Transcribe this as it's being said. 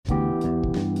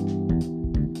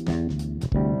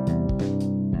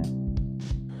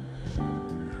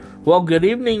Well, good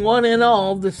evening, one and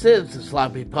all. This is the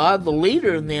Sloppy Pod, the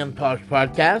leader in the Unpolished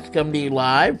Podcast, coming to you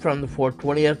live from the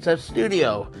 420SS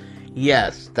studio.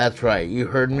 Yes, that's right. You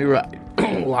heard me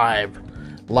right. live.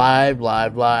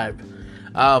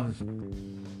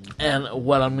 And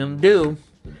what I'm going to do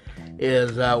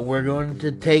is we're going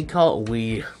to take calls.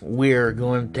 We're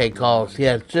going to take calls.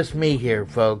 Yeah, it's just me here,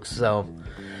 folks. So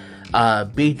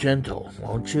be gentle,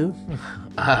 won't you?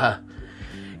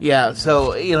 Yeah,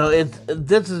 so,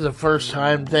 this is a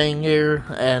first-time thing here,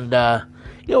 and, we're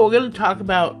going to talk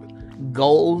about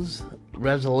goals,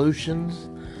 resolutions,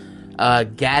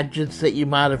 gadgets that you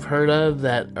might have heard of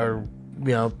that are,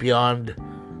 beyond,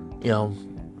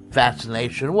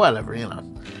 fascination, whatever,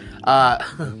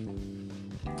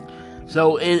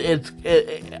 So,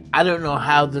 I don't know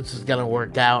how this is going to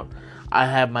work out. I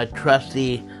have my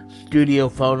trusty studio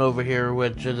phone over here,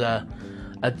 which is a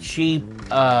cheap,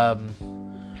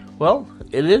 well,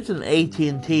 it is an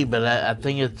AT&T, but I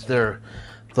think it's the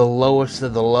lowest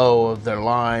of the low of their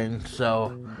line.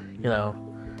 So,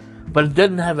 but it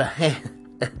doesn't have a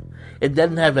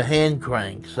hand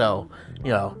crank. So,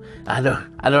 I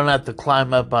don't have to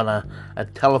climb up on a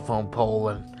telephone pole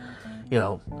and,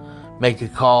 make a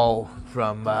call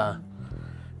from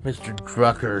Mr.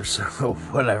 Druckers or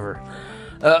whatever.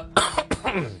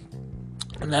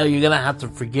 Now you're gonna have to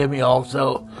forgive me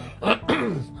also.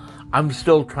 I'm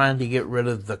still trying to get rid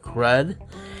of the crud.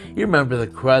 You remember the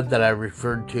crud that I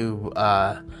referred to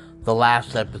the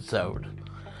last episode.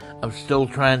 I'm still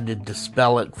trying to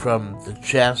dispel it from the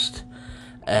chest.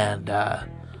 And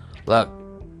look,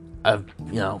 I'm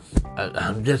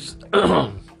just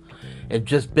it's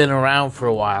just been around for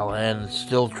a while and it's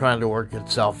still trying to work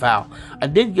itself out. I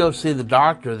did go see the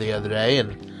doctor the other day,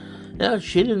 and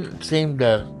she didn't seem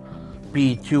to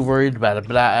be too worried about it,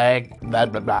 but I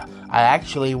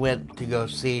actually went to go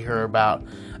see her about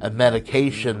a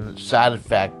medication side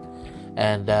effect,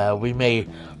 and we may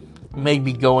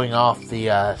be going off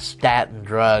the statin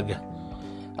drug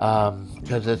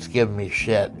because it's giving me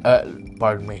shit.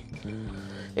 Pardon me.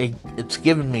 It's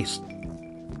giving me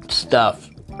stuff.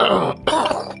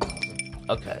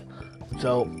 Okay,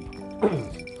 so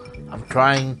I'm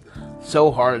trying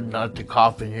so hard not to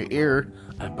cough in your ear.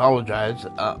 I apologize.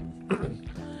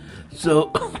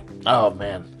 So, oh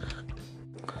man,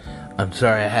 I'm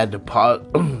sorry. I had to pause.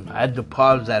 I had to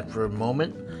pause that for a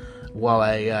moment while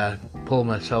I pull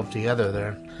myself together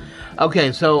there.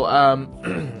 Okay, so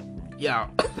yeah,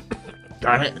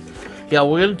 darn it. Yeah,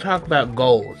 we're gonna talk about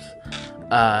goals,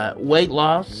 weight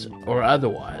loss or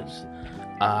otherwise.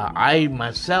 I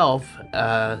myself,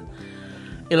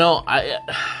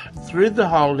 through the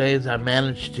holidays, I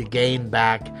managed to gain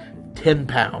back 10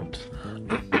 pounds.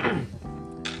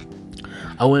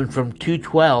 I went from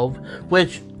 212,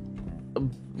 which,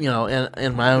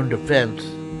 in my own defense,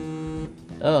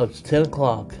 oh, it's 10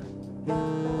 o'clock.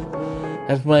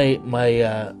 That's my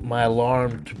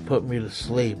alarm to put me to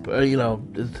sleep.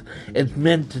 It's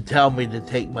meant to tell me to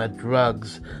take my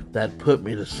drugs that put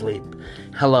me to sleep.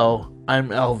 Hello, I'm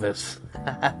Elvis.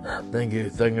 Thank you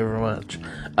very much.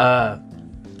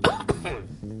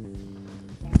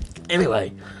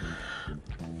 Anyway.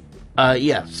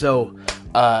 So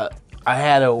I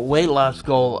had a weight loss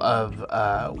goal of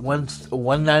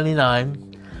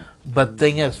 199, but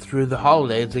thing is, through the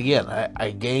holidays, again, I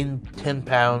gained 10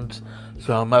 pounds,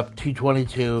 so I'm up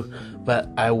 222, but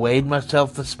I weighed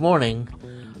myself this morning.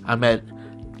 I'm at,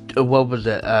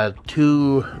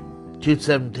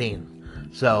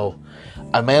 217, so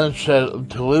I managed to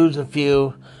lose a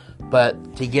few,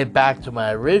 but to get back to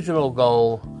my original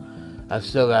goal, I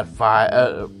still got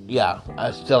I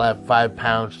still have 5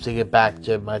 pounds to get back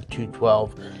to my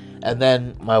 212, and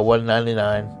then my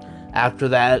 199. After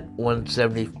that,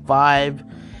 175,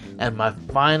 and my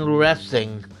final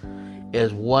resting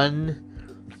is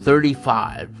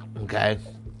 135. Okay.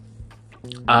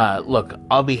 Look,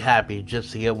 I'll be happy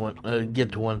just to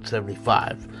get to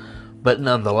 175, but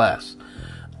nonetheless,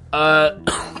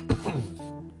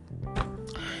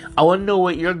 I want to know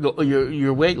what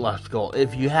your weight loss goal,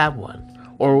 if you have one,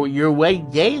 or your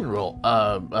weight gain goal.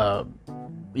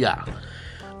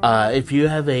 If you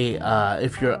have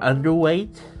if you're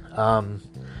underweight, I'm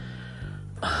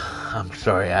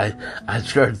sorry. I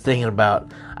started thinking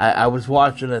about. I was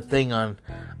watching a thing on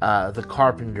the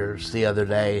Carpenters the other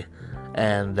day,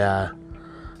 and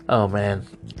oh man,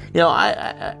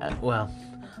 well,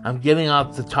 I'm getting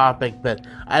off the topic, but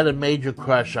I had a major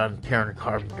crush on Karen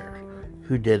Carpenter.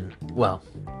 Who didn't? Well,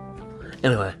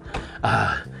 anyway,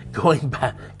 going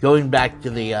back to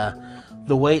the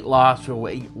weight loss or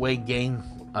weight gain.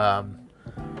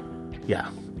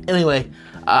 Anyway,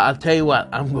 I'll tell you what.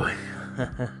 I'm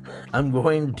I'm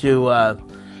going to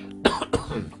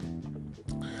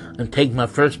and take my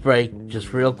first break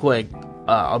just real quick.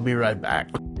 I'll be right back.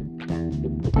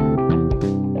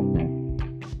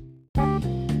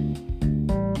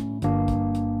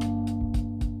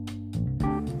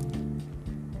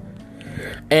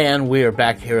 And we are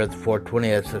back here at the 420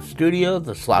 SF studio,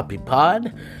 the Sloppy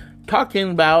Pod,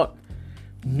 talking about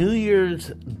New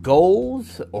Year's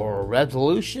goals or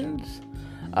resolutions,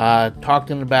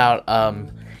 talking about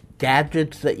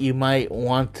gadgets that you might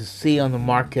want to see on the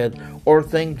market, or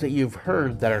things that you've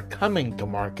heard that are coming to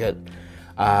market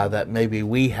that maybe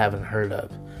we haven't heard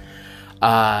of.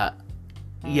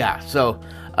 So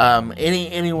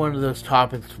any one of those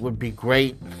topics would be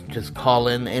great. Just call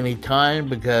in anytime,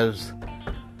 because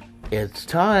it's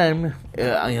time.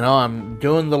 I'm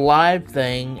doing the live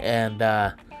thing, and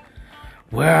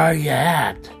where are you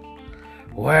at?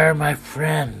 Where are my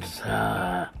friends?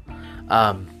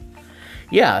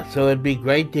 So it'd be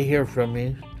great to hear from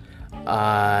you.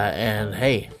 And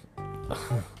hey,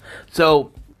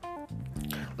 so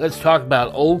let's talk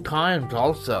about old times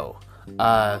also.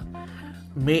 I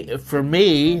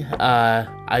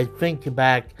think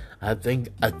back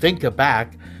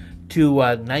to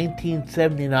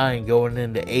 1979 going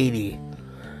into 80.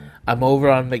 I'm over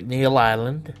on McNeil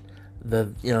Island,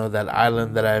 that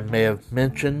island that I may have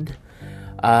mentioned,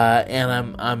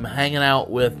 and I'm hanging out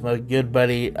with my good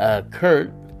buddy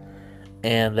Kurt,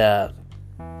 and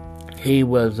he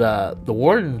was the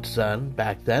warden's son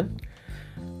back then,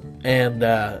 and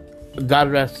God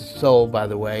rest his soul. By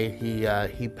the way,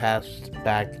 he passed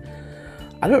back.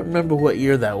 I don't remember what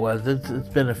year that was. It's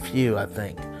been a few, I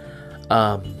think.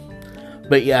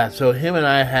 But yeah, so him and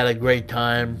I had a great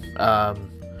time.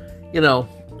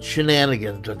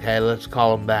 Shenanigans, okay, let's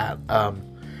call them that.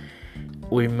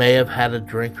 We may have had a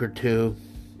drink or two,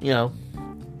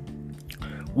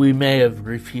 we may have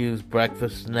refused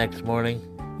breakfast the next morning.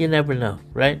 You never know,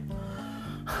 right?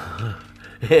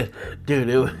 Dude,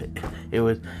 it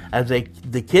was, as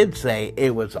the kids say,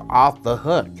 it was off the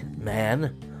hook,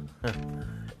 man.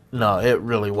 No, it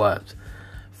really was.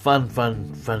 Fun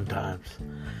times.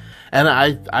 And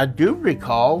I do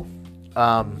recall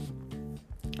a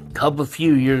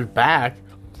few years back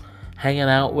hanging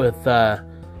out with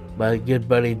my good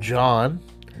buddy John,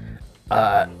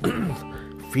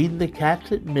 feeding the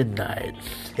cats at midnight,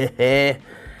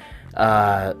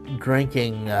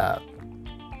 drinking,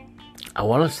 I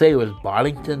want to say it was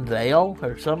Boddington's Ale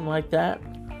or something like that.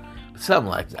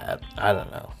 I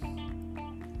don't know.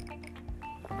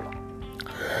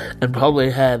 And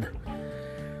probably had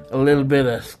a little bit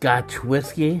of Scotch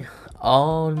whiskey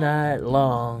all night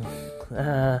long.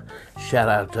 Shout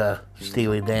out to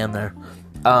Steely Dan there.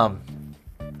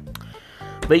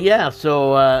 But yeah,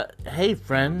 so hey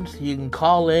friends, you can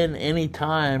call in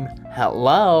anytime.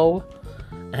 Hello.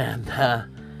 And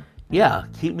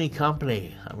keep me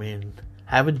company. I mean,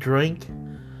 have a drink.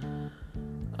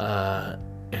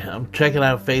 I'm checking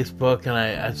out Facebook, and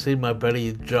I see my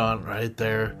buddy John right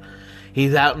there.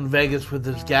 He's out in Vegas with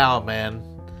his gal, man.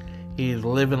 He's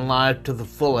living life to the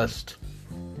fullest.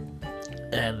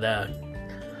 And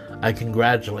I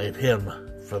congratulate him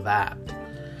for that.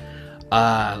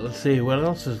 Let's see, what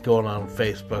else is going on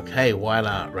Facebook? Hey, why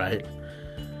not, right?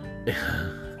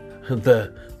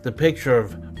 The picture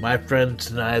of my friends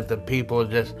tonight, the people are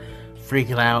just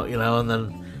freaking out, and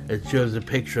then it shows a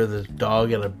picture of this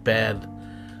dog in a bed,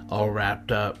 all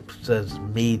wrapped up. It says,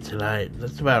 me tonight.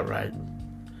 That's about right.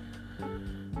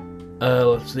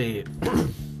 Let's see.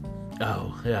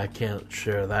 Oh, yeah, I can't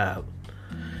share that.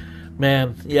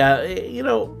 Man, yeah,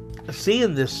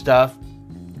 seeing this stuff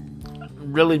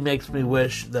really makes me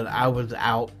wish that I was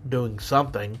out doing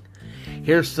something.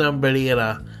 Here's somebody in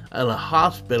a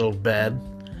hospital bed,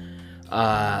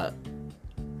 guy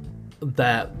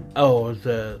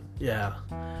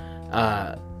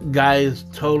is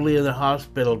totally in the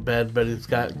hospital bed, but he's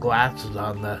got glasses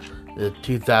on, the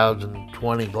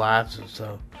 2020 glasses,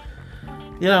 so,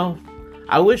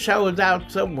 I wish I was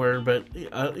out somewhere, but,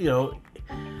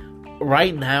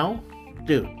 right now,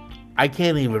 dude, I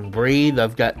can't even breathe.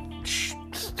 I've got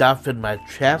stuff in my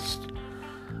chest.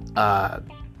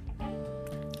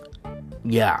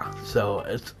 So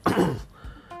it's,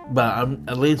 but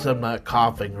at least I'm not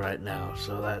coughing right now,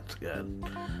 so that's good.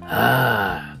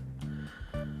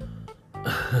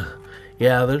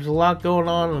 Yeah, there's a lot going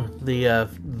on in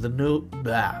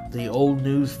the old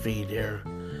news feed here.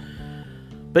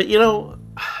 But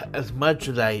as much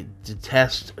as I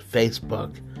detest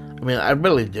Facebook, I mean, I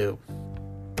really do.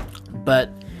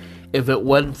 But if it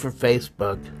wasn't for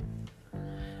Facebook,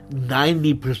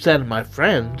 90% of my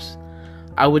friends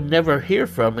I would never hear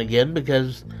from again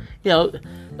because,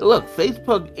 look,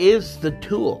 Facebook is the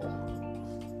tool.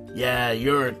 Yeah,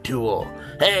 you're a tool.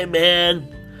 Hey, man.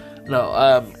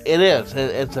 No, it is.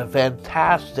 It's a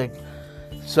fantastic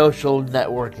social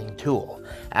networking tool,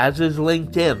 as is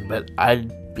LinkedIn. But I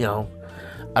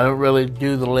don't really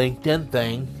do the LinkedIn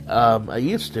thing. I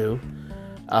used to.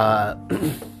 But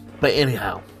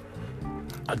anyhow,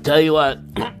 I'll tell you what.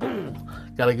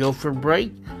 Gotta go for a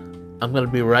break. I'm gonna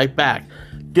be right back.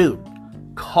 Dude,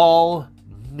 call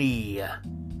me.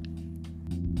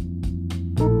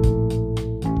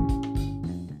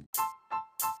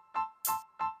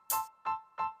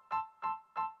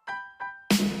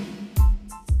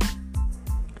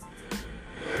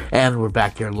 And we're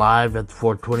back here live at the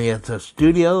 420SF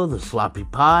studio, the Sloppy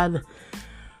Pod.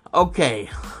 Okay,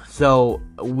 so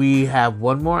we have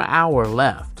one more hour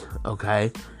left,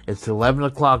 okay? It's 11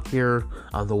 o'clock here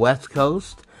on the West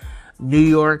Coast. New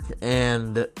York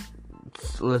and,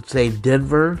 let's say,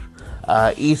 Denver,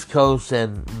 East Coast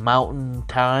and Mountain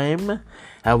Time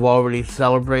have already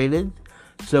celebrated.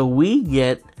 So we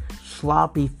get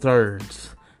sloppy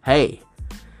thirds. Hey,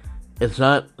 it's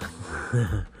not...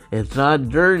 It's not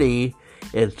dirty,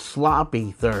 it's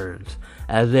sloppy thirds,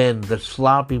 as in the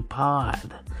Sloppy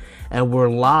Pod. And we're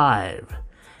live.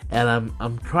 And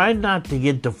I'm trying not to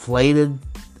get deflated.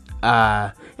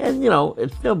 And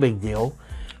it's no big deal.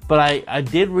 But I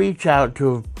did reach out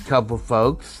to a couple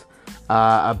folks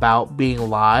about being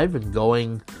live and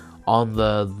going on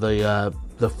the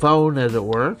phone, as it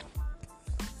were.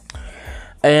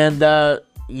 And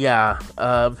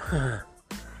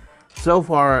so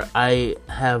far, I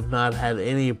have not had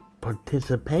any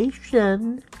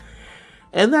participation,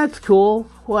 and that's cool.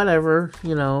 Whatever,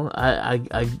 I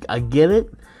get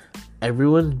it.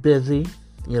 Everyone's busy,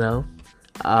 but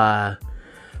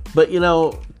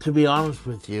to be honest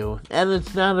with you, and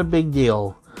it's not a big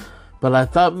deal. But I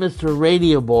thought Mr.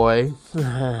 Radio Boy,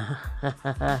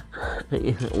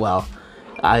 well,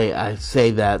 I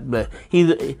say that, but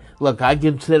I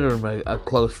consider him a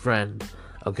close friend.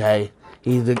 Okay.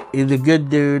 He's a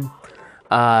good dude,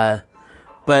 and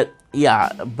the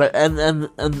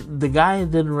guy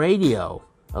is in radio,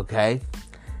 okay?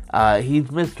 He's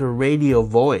Mr. Radio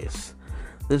Voice.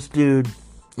 This dude,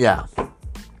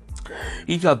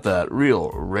 he's got that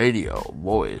real radio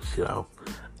voice,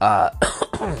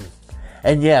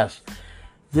 and yes,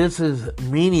 this is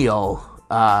menial.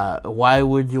 Why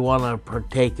would you want to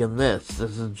partake in this?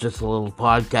 This is just a little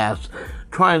podcast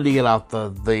trying to get off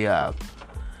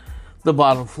the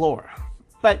bottom floor.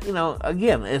 But,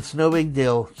 again, it's no big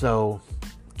deal. So,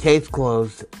 case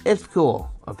closed. It's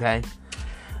cool, okay?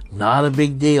 Not a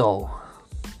big deal.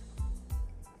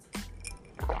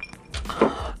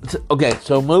 Okay,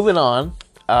 so moving on.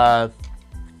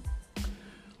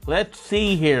 Let's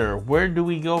see here. Where do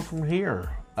we go from here?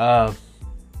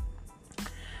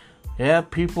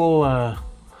 People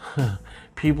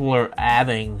people are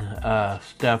adding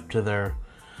stuff to their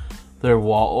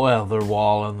wall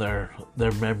and their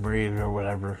memories or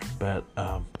whatever. But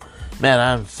man,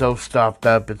 I'm so stopped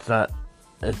up. It's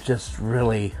just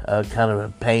really kind of a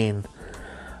pain.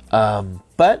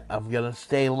 But I'm gonna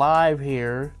stay live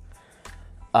here.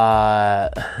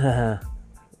 Let's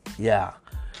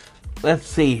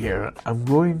see here.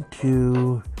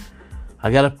 I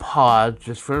gotta pause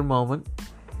just for a moment.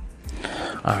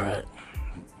 All right.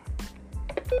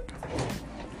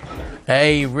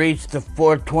 Hey, you reached the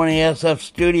 420SF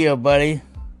studio, buddy.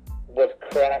 What's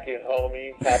cracking,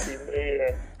 homie? Happy New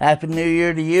Year. Happy New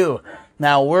Year to you.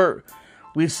 Now,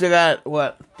 we still got,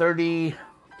 30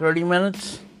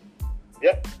 minutes?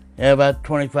 Yep. Yeah, about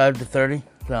 25 to 30.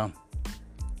 So,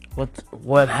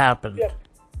 what happened? Yep.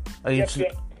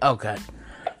 Yep. Okay.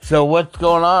 So, what's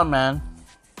going on, man?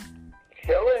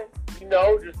 Chilling.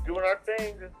 Just doing our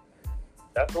thing.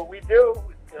 That's what we do.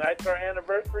 Tonight's our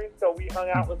anniversary, so we hung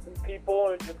out with some people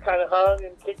and just kind of hung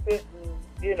and kicked it and,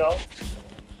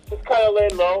 just kind of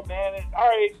laid low, man. At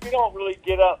our age, we don't really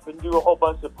get up and do a whole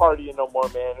bunch of partying no more,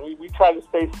 man. We try to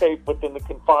stay safe within the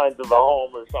confines of the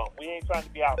home or something. We ain't trying to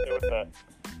be out there with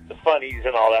the funnies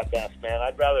and all that mess, man.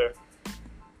 I'd rather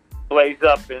blaze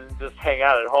up and just hang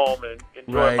out at home and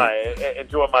enjoy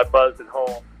my buzz at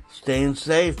home. Staying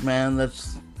safe, man.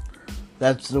 That's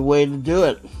the way to do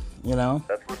it,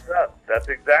 That's what's up. That's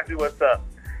exactly what's up.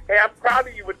 Hey, I'm proud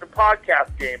of you with the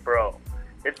podcast game, bro.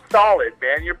 It's solid,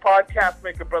 man. Your podcasts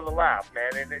make a brother laugh,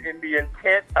 man. And the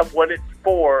intent of what it's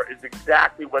for is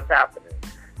exactly what's happening.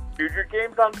 Dude, your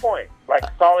game's on point.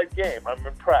 Solid game. I'm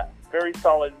impressed. Very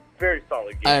solid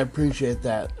game. I appreciate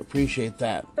that. And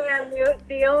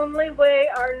the only way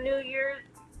our New Year's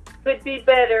could be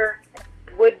better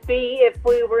would be if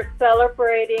we were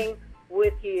celebrating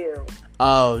with you.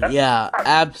 Oh, yeah,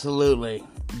 absolutely.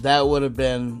 That would have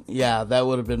been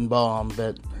bomb,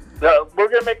 but... No, we're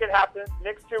going to make it happen.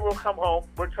 Next year we'll come home.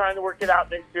 We're trying to work it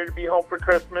out next year to be home for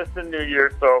Christmas and New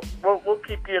Year, so we'll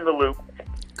keep you in the loop.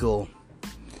 Cool.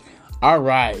 All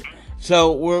right.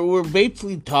 So we're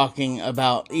basically talking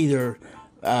about either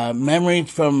memories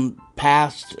from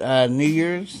past New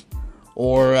Year's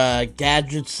or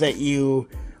gadgets that you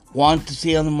want to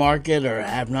see on the market or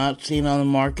have not seen on the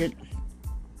market.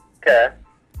 Okay.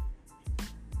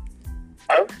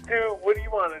 What do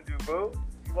you want to do, Boo?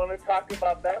 You want to talk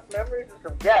about best memories or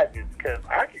some gadgets? Because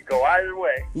I could go either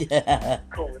way. Yeah.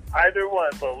 Cool. Either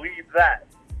one, believe that.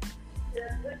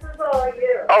 Yeah, this is all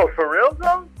you. Oh, for real,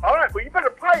 though? All right, well, you better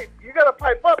pipe. You got to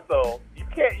pipe up, though. You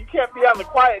can't be on the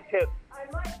quiet tip. I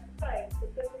might fight,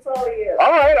 but this is all you.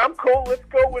 All right, I'm cool. Let's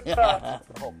go with...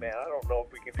 oh, man, I don't know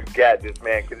if we can do gadgets,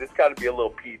 man, because it's got to be a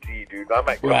little PG, dude. I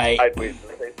might go sideways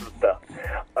and say some stuff.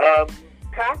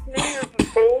 Past New Year's is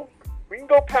cool. We can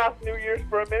go past New Year's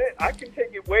for a minute. I can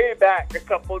take it way back a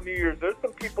couple of New Year's. There's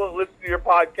some people that listen to your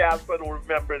podcast that will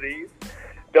remember these.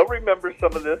 They'll remember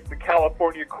some of this, the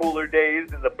California cooler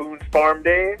days and the Boone's Farm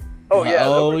days. Oh, yeah.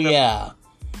 Oh, yeah.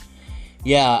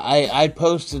 Yeah, I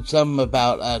posted something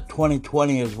about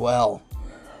 2020 as well.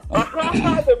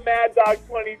 The Mad Dog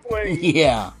 2020.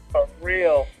 Yeah. For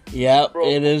real. Yep, Bro,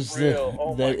 it is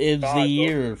real. the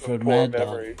year for Mad Dog.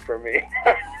 Memories for me.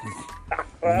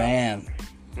 Man.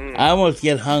 I almost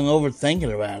get hung over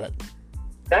thinking about it.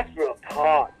 That's real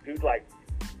talk, dude. Like,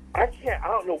 I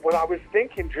don't know what I was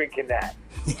thinking drinking that.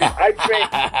 I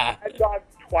drank Mad Dog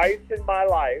twice in my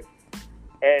life,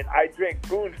 and I drank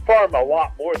Boone's Farm a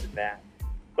lot more than that.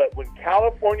 But when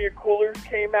California Coolers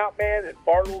came out, man, and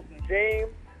Bartles and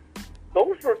James,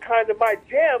 those were kind of my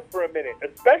jam for a minute,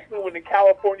 especially when the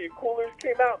California Coolers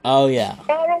came out. Oh, yeah.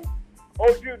 Bottle?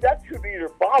 Oh, dude, that 2-liter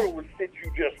bottle would fit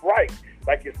you just right.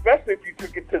 Like, especially if you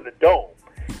took it to the Dome.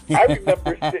 I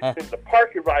remember sitting in the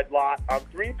park and ride lot on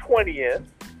 320th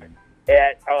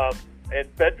at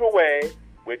Federal Way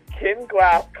with Ken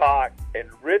Glasscock and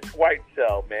Rich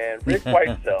Whitesell, man. Rich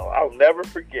Whitesell, I'll never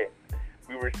forget.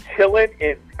 We were chilling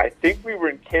I think we were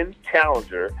in Ken's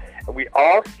Challenger, and we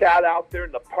all sat out there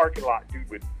in the parking lot, dude,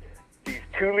 with these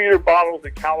 2-liter bottles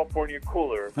of California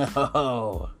Cooler.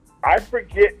 Oh. I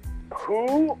forget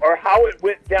who or how it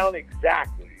went down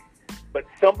exactly, but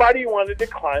somebody wanted to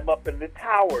climb up in the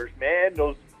towers, man,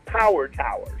 those power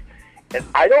towers. And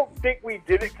I don't think we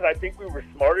did it because I think we were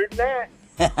smarter than that.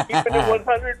 Keeping it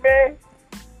 100, man,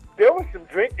 there was some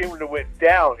drinking that went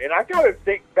down. And I got to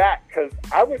think back because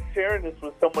I was sharing this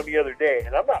with someone the other day,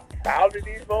 and I'm not proud of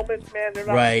these moments, man. They're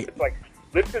not. Right. It's like,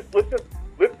 let's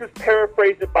just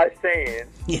paraphrase it by saying,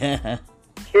 yeah,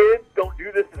 kids, don't do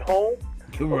this at home.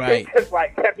 Right. Because,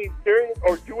 like, I mean, serious,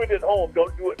 or do it at home.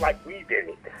 Don't do it like we did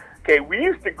it. Okay, we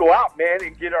used to go out, man,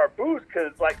 and get our booze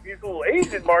because, like, these little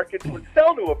Asian markets would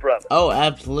sell to a brother. Oh,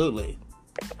 absolutely.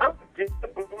 I would get the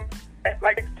booze at,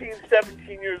 like, 16,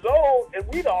 17 years old, and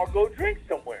we'd all go drink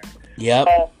somewhere. Yep.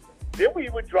 Then we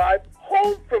would drive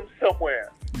home from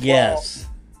somewhere. Yes.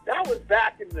 Well, that was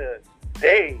back in the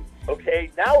day,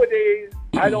 okay? Nowadays,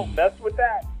 I don't mess with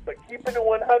that, but keeping it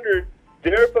 100,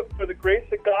 there but for the grace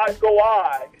of God go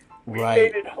I. We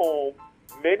made it home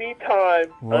many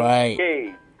times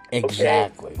unscathed.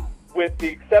 Exactly. Okay? With the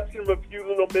exception of a few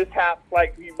little mishaps,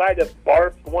 like you might have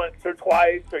barfed once or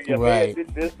twice, or you may have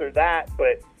did this or that,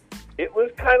 but it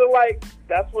was kind of like,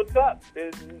 that's what's up.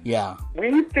 And we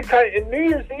used to and New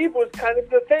Year's Eve was kind of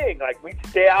the thing. Like, we'd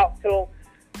stay out till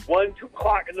 1, 2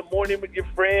 o'clock in the morning with your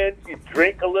friends, you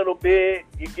drink a little bit,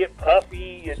 you get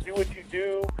puffy, you do what you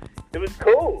do. It was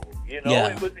cool, you know.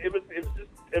 Yeah.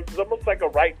 It was almost like a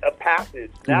rite of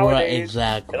passage. Nowadays,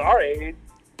 at our age,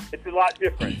 it's a lot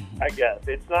different. I guess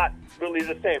it's not really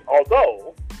the same.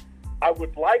 Although I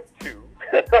would like to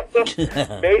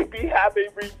maybe have a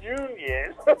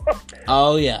reunion.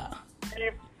 Oh yeah.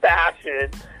 Fashion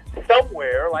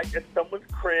somewhere, like at someone's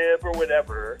crib or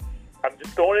whatever. I'm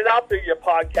just throwing it out there, you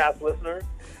podcast listeners.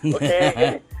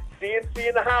 Okay. CNC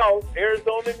in the house,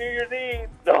 Arizona, New Year's Eve.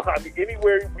 No, I mean,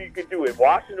 anywhere we could do it,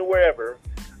 Washington, wherever.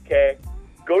 Okay,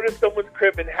 go to someone's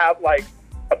crib and have like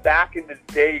a back in the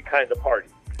day kind of party.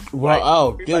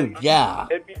 Well, dude, yeah.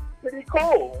 It'd be pretty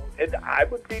cool, and I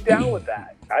would be down with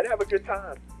that. I'd have a good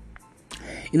time.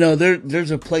 You know, there's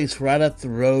a place right up the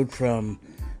road from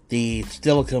the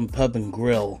Stillicum Pub and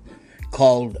Grill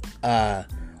called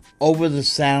Over the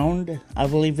Sound, I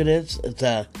believe it is.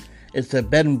 It's a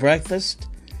bed and breakfast.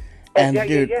 And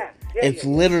dude, it's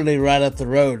literally right up the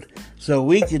road. So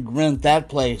we could rent that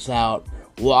place out,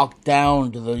 walk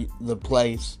down to the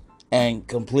place, and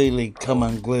completely come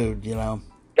unglued, you know.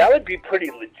 That would be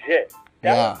pretty legit.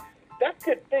 Yeah. That's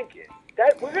good thinking.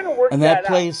 We're gonna work And that that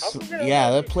place, out.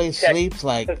 that place sleeps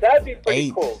like 'cause that'd be pretty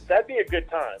 8. cool. That'd be a good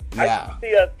time. I Yeah. can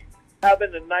see us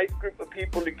having a nice group of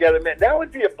people together, man. That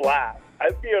would be a blast.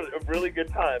 That'd be a really good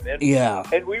time. And Yeah.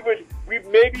 and we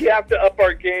maybe have to up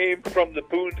our game from the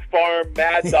Boone's Farm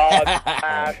Mad Dog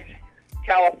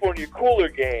California Cooler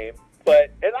game, but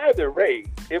at either rate,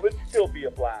 it would still be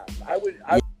a blast.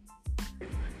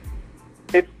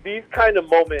 It's these kind of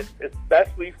moments,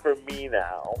 especially for me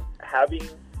now, having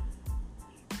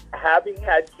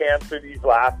had cancer these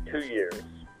last 2 years.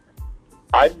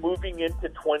 I'm moving into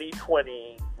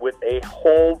 2020 with a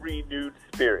whole renewed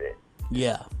spirit.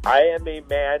 Yeah. I am a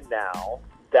man now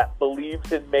that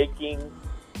believes in making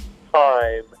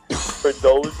time for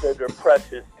those that are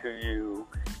precious to you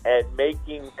and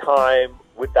making time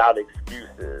without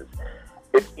excuses.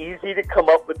 It's easy to come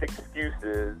up with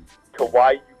excuses to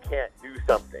why you can't do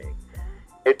something.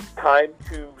 It's time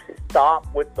to stop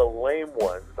with the lame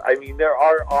ones. I mean, there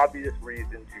are obvious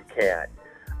reasons you can't,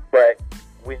 but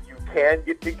when you can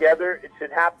get together, it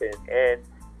should happen. And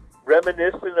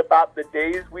reminiscing about the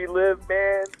days we lived,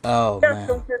 man. Oh, we had man.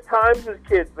 some good times as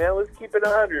kids, man. Let's keep it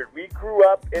 100. We grew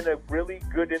up in a really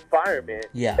good environment.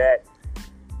 Yeah. That,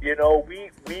 you know,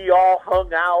 we all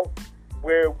hung out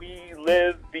where we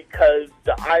lived because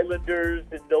the Islanders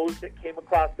and those that came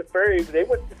across the ferry, they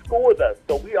went to school with us.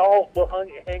 So we all will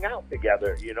hang out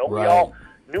together, you know. Right. We all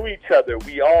knew each other.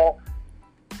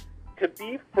 To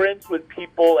be friends with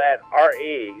people at our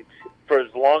age for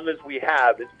as long as we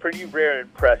have is pretty rare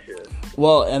and precious.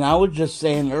 Well, and I was just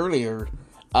saying earlier,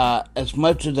 as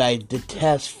much as I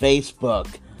detest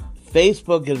Facebook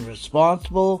is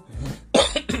responsible.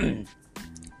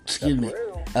 Excuse me.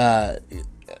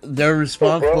 They're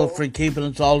responsible for keeping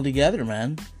us all together,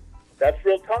 man. That's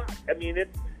real talk. I mean,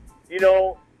 it's, you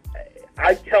know,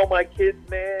 I tell my kids,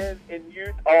 man, and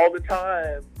youth all the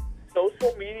time,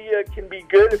 social media can be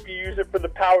good if you use it for the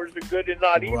powers of good and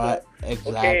not evil. Right,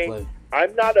 exactly. Okay?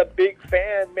 I'm not a big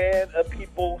fan, man, of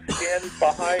people standing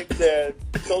behind the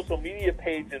social media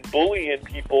page and bullying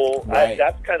people. Right.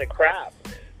 That's kind of crap.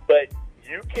 But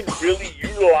you can really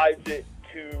utilize it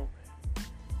to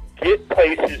get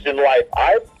places in life.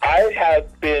 I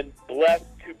have been blessed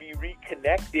to be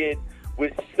reconnected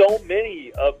with so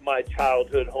many of my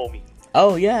childhood homies.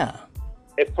 Oh, yeah.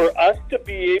 And for us to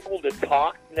be able to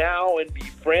talk now and be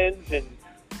friends and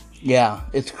Yeah,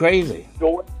 it's crazy.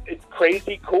 so it's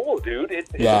crazy cool, dude.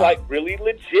 It's Yeah. like really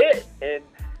legit. And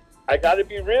I got to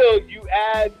be real. You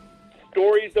add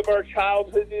stories of our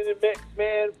childhood in the mix,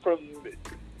 man, from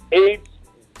age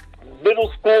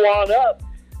middle school on up.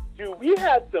 Dude, we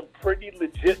had some pretty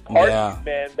legit parties, Yeah.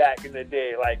 man, back in the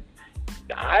day. Like,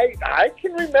 I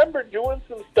can remember doing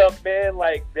some stuff, man.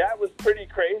 Like, that was pretty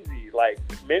crazy. Like,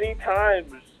 many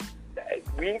times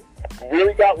we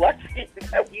really got lucky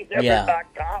that we never Yeah.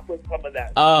 got caught with some of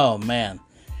that. Oh, man.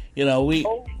 You know,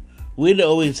 we'd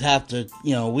always have to,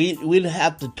 you know, we'd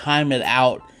have to time it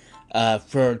out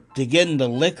to get into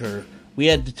liquor. We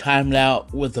had to time it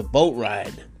out with a boat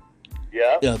ride.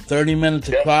 Yeah. You know, 30 minutes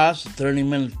across, 30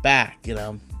 minutes back, you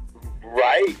know.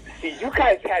 Right. See, you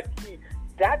guys had key.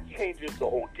 That changes the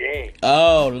whole game.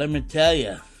 Oh, let me tell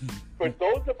you. For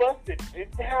those of us that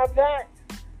didn't have that,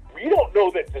 we don't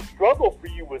know that the struggle for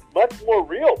you was much more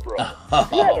real, bro.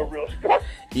 You had a real struggle.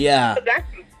 Yeah. That's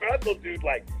the struggle, dude.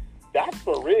 Like, that's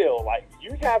for real. Like,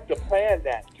 you'd have to plan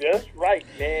that just right,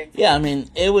 man. Yeah, I mean,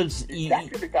 it was... That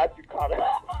could have got you caught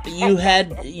up.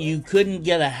 You couldn't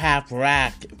get a half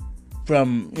rack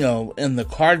from, you know, in the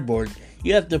cardboard.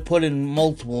 You have to put in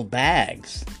multiple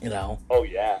bags, you know. Oh,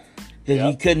 yeah.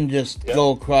 Because you couldn't just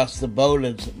go across the boat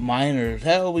as minors.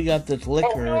 Hell, we got this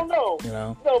liquor. Oh, no. You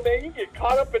know. No, man, you get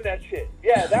caught up in that shit.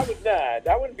 Yeah, that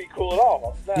wouldn't be cool at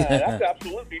all. Nah, that's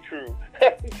absolutely true.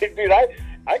 Dude,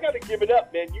 I got to give it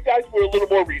up, man. You guys were a little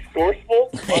more resourceful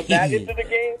on that end of the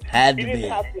game. Had to we didn't be.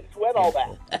 have to sweat all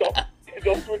that. So,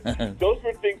 those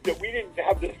were things that we didn't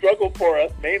have to struggle for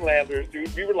us mainlanders,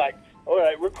 dude. We were like, all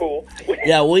right, we're cool.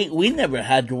 Yeah, we never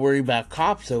had to worry about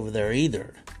cops over there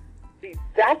either. See,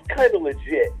 that's kind of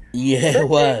legit. Yeah, Their it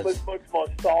was. game was much more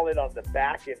solid on the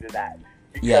back end of that.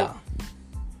 Because Yeah.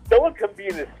 Silicon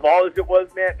being as small as it was,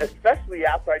 man, especially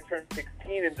after I turned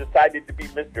 16 and decided to be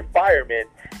Mr. Fireman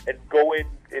and go in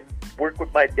and work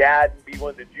with my dad and be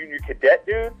one of the junior cadet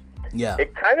dudes, Yeah.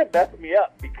 it kind of messed me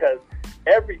up because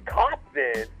every cop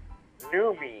then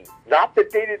knew me. Not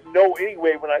that they didn't know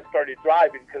anyway when I started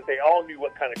driving, because they all knew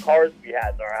what kind of cars we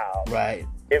had in our house. Right.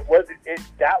 That wasn't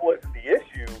the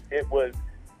issue. It was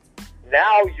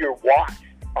now you're watched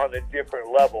on a different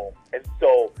level. And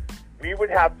so we would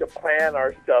have to plan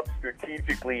our stuff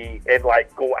strategically and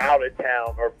like go out of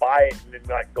town or buy it and then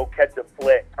like go catch a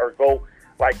flick or go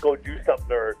do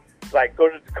something or like go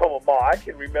to Tacoma Mall. I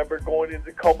can remember going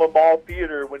into Tacoma Mall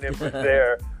Theater when it was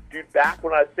there. Dude, back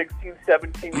when I was 16,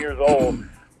 17 years old,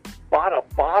 bought a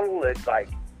bottle at like,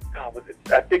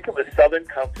 I think it was Southern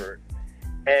Comfort.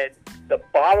 And the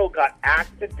bottle got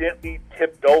accidentally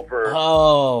tipped over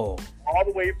all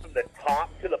the way from the top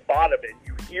to the bottom. And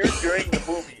you hear during the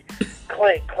movie,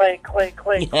 clank, clank, clank,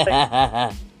 clank,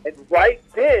 clank. And right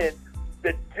then,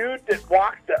 the dude that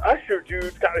walked, the usher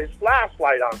dude, got his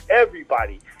flashlight on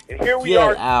everybody. And here we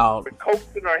are with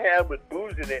Cokes in our hand with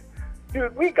booze in it.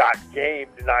 Dude, we got game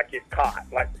to not get caught.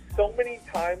 Like, so many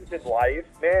times in life,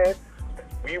 man,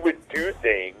 we would do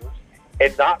things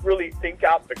and not really think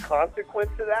out the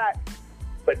consequence of that.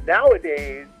 But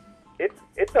nowadays,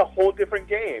 it's a whole different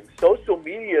game. Social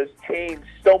media has changed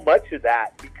so much of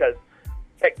that because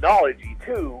technology,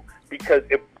 too. Because,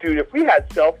 if we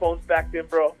had cell phones back then,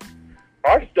 bro,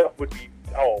 our stuff would be,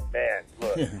 oh, man,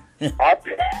 look.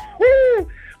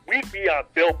 We'd be on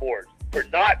billboards for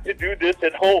not to do this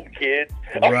at home, kids.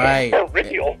 Right. For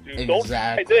real, dude. Exactly. Don't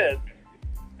try this.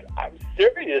 I'm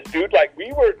serious, dude. Like,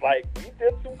 we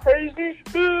did some crazy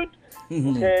shit.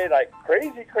 Okay, like,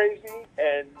 crazy.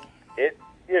 And it,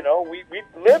 we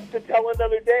lived to tell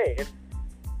another day. And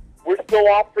we're still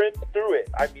offering through it.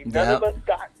 I mean, none of us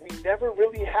we never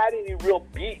really had any real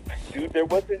beef, dude. There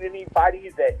wasn't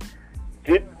anybody that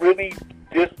didn't really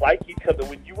dislike each other.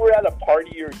 When you were at a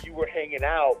party or you were hanging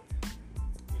out,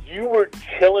 you were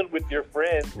chilling with your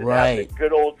friends and having a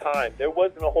good old time. There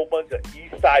wasn't a whole bunch of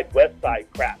East Side, West Side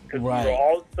crap because we were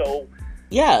all so.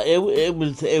 Yeah, it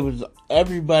was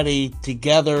everybody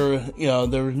together.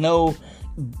 There was no.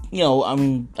 I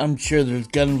mean, I'm sure there's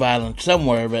gun violence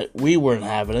somewhere, but we weren't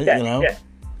having it. Yeah.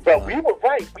 But we were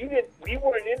right. We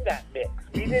weren't in that mix.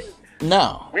 We didn't.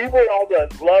 No. We were all the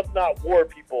love, not war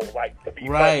people, like, to be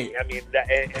right. funny. I mean,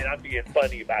 and I'm being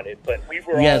funny about it, but we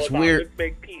were all about, let's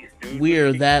make peace, dude.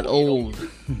 We're that old.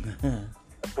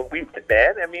 But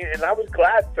man, I mean, and I was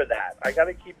glad for that. I got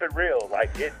to keep it real.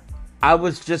 Like, I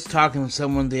was just talking to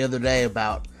someone the other day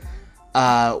about,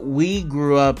 we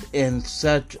grew up in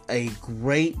such a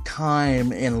great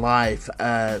time in life.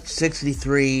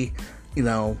 63,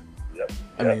 I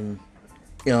mean,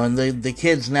 and the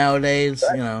kids nowadays,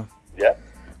 Yeah.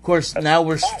 Of course, now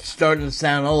we're starting to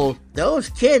sound old. Those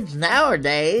kids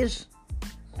nowadays.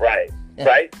 Right.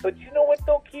 But you know what,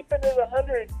 though? Keeping it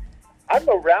 100, I'm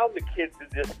around the kids of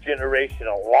this generation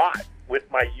a lot with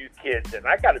my youth kids, and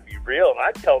I got to be real, and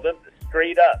I tell them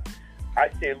straight up. I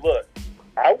say, look,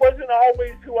 I wasn't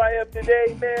always who I am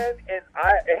today, man, and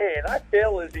I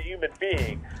fail as a human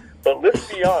being, but let's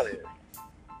be honest.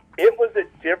 It was a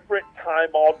different time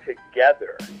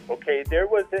altogether, okay?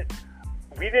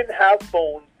 We didn't have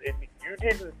phones, and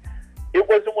it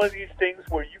wasn't one of these things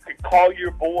where you could call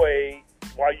your boy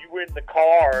while you were in the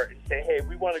car and say, hey,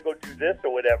 we want to go do this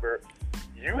or whatever.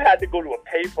 You had to go to a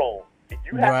payphone, and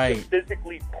you had to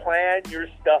physically plan your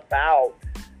stuff out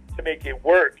to make it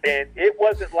work, and it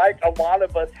wasn't like a lot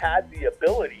of us had the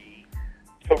ability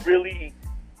to really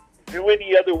do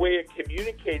any other way of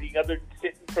communicating other than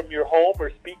sitting from your home or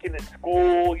speaking at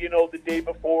school, the day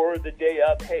before or the day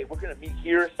of, hey, we're going to meet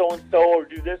here, so-and-so, or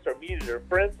do this, or meet at a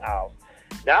friend's house.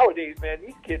 Nowadays, man,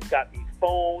 these kids got these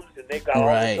phones, and they got all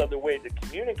this other way to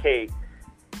communicate.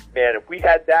 Man, if we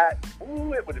had that,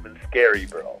 it would have been scary,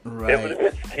 bro. Right. It would have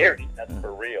been scary, that's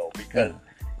for real, because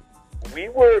we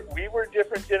were a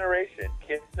different generation.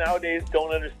 Kids nowadays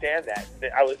don't understand that.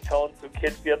 I was telling some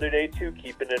kids the other day, too,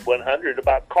 keeping it 100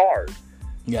 about cars.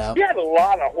 Yeah. We had a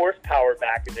lot of horsepower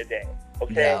back in the day,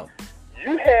 okay? Yeah.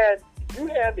 You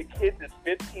had the kid that's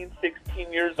 15,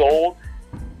 16 years old,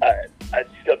 a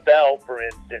Chevelle, for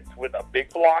instance, with a big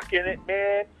block in it,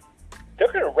 man.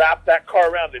 They're going to wrap that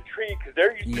car around the tree because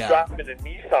they're used to driving a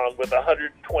Nissan with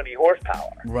 120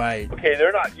 horsepower. Right. Okay,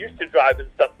 they're not used to driving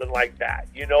something like that,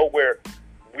 where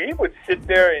we would sit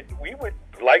there and we would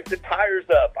light the tires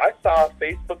up. I saw a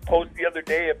Facebook post the other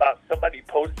day about somebody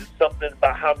posted something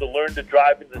about how to learn to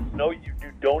drive in the snow. You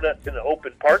do donuts in an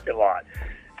open parking lot.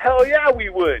 Hell yeah, we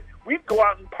would. We'd go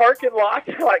out in parking lots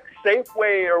like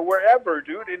Safeway or wherever,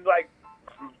 dude, and like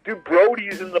do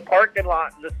Brody's in the parking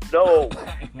lot in the snow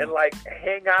and like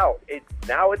hang out.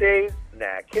 Nowadays,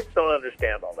 kids don't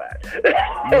understand all that.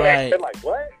 Right. They're like,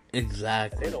 what?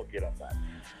 Exactly. They don't get on that.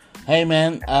 Hey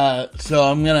man, so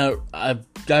I've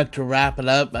got to wrap it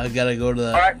up. I gotta go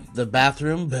to the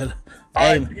bathroom, but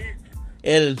hey,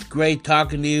 it is great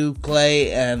talking to you,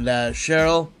 Clay and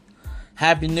Cheryl.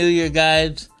 Happy New Year,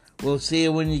 guys. We'll see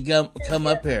you when you come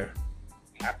up here.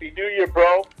 Happy New Year,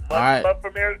 bro. Much right. love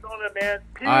from Arizona, man.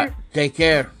 Peace. All right, take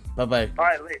care. Bye-bye. All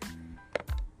right, later.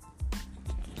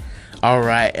 All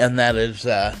right, and that is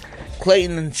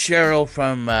Clayton and Cheryl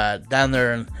from down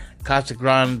there in Casa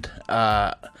Grande,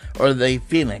 or the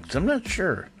Phoenix. I'm not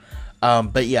sure.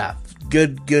 But yeah,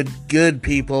 good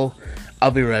people.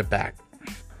 I'll be right back.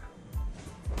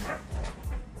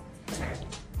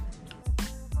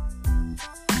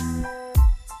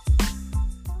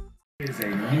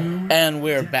 And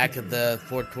we're back at the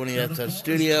 420SS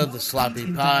studio, the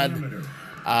Sloppy Pod.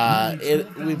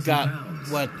 We've got,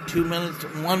 2 minutes?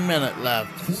 1 minute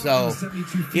left. So,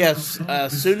 yes,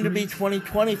 soon to be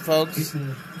 2020, folks.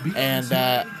 And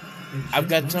I've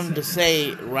got something to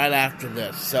say right after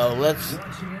this. So let's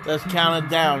count it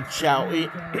down, shall we?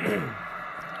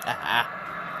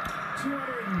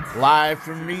 Live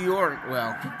from New York.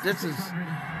 Well, this is...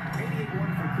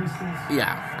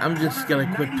 Yeah, I'm just going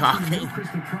to quit talking.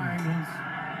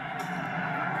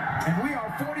 And we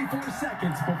are 44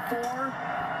 seconds before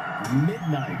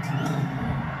midnight.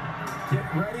 Get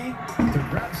ready to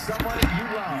grab somebody you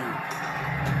love.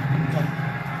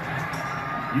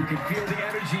 You can feel the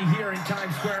energy here in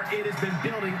Times Square. It has been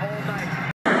building all night.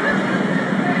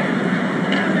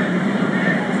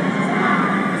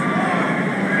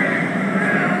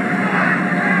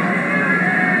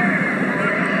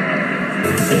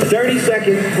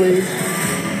 Seconds, please.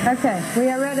 Okay, we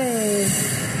are ready.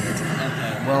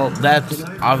 Well, that's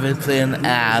obviously an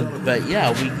ad, but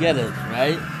yeah, we get it,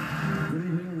 right?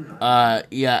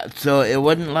 Yeah, so it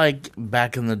wasn't like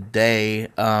back in the day,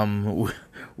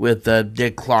 with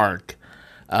Dick Clark.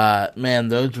 Man,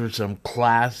 those were some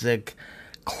classic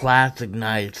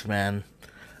nights, man.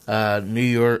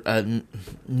 New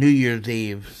Year's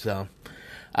Eve, so.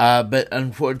 But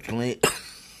unfortunately,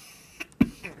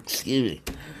 excuse me.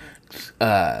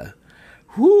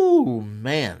 Whoo,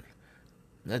 man.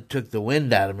 That took the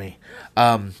wind out of me.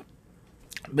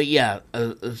 But yeah,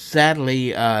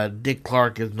 sadly, Dick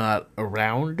Clark is not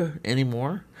around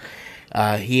anymore.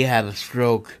 He had a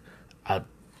stroke,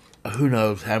 who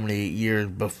knows how many years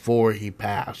before he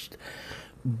passed.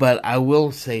 But I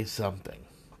will say something.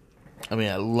 I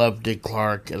mean, I love Dick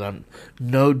Clark, and I'm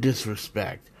no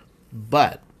disrespect.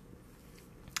 But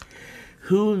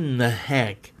who in the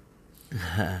heck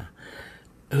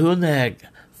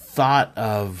thought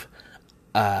of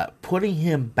putting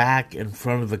him back in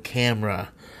front of a camera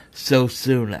so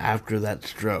soon after that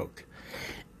stroke?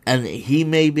 And he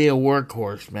may be a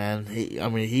workhorse, man.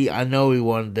 I know he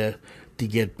wanted to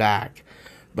get back,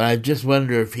 but I just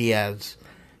wonder if he has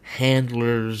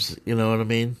handlers, you know what I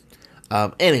mean?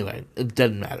 Anyway, it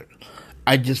doesn't matter.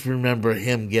 I just remember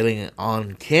him getting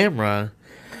on camera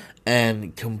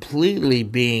and completely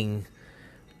being,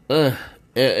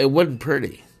 it wasn't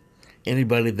pretty.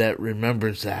 Anybody that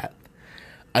remembers that.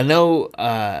 I know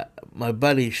my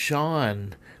buddy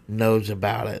Sean knows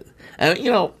about it. And,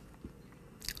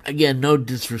 again, no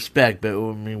disrespect, but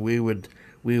I mean, we would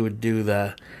do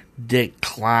the Dick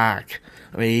Clark.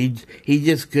 I mean, he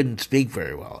just couldn't speak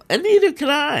very well. And neither can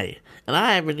I. And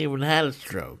I haven't even had a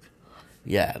stroke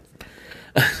yet.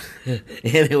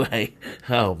 Anyway,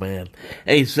 oh man.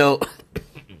 Hey, so,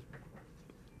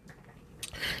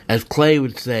 as Clay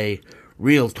would say,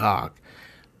 real talk.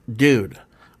 Dude,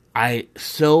 I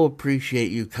so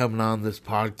appreciate you coming on this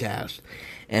podcast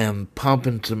and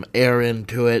pumping some air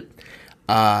into it.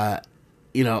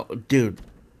 Dude,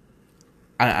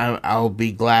 I'll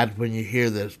be glad when you hear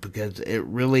this, because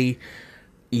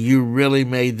you really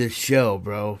made this show,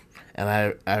 bro.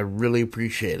 And I really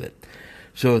appreciate it.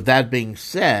 So with that being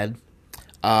said,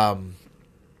 I'm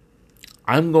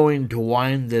going to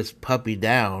wind this puppy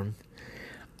down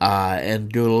and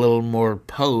do a little more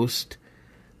post.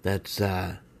 That's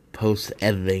post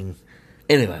editing.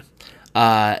 Anyway,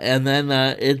 and then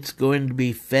it's going to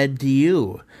be fed to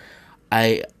you.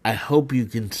 I hope you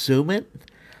consume it.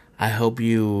 I hope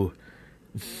you,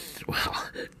 well,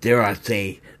 dare I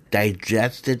say,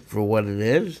 digest it for what it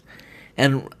is.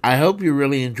 And I hope you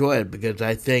really enjoy it, because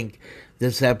I think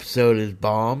this episode is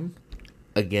bomb.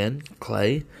 Again,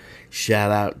 Clay.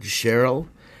 Shout out to Cheryl.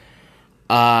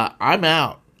 I'm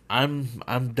out. I'm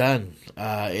done.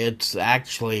 It's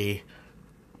actually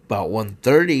about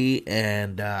 1:30,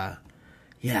 and I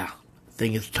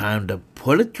think it's time to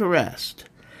put it to rest.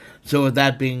 So with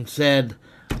that being said,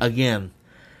 again,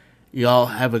 y'all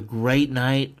have a great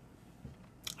night.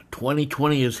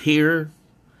 2020 is here.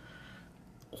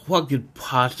 What could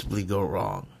possibly go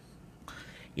wrong?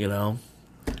 And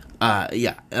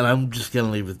I'm just going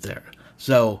to leave it there.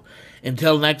 So,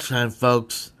 until next time,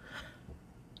 folks,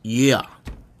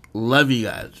 love you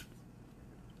guys.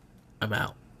 I'm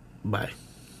out. Bye.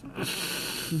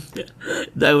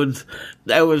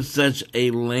 That was such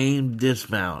a lame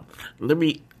dismount.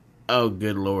 Oh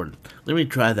good Lord. Let me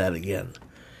try that again.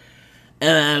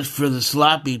 And as for the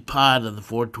sloppy pod of the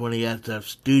 420SF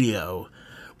studio,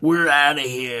 we're out of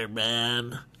here,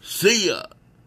 man. See ya.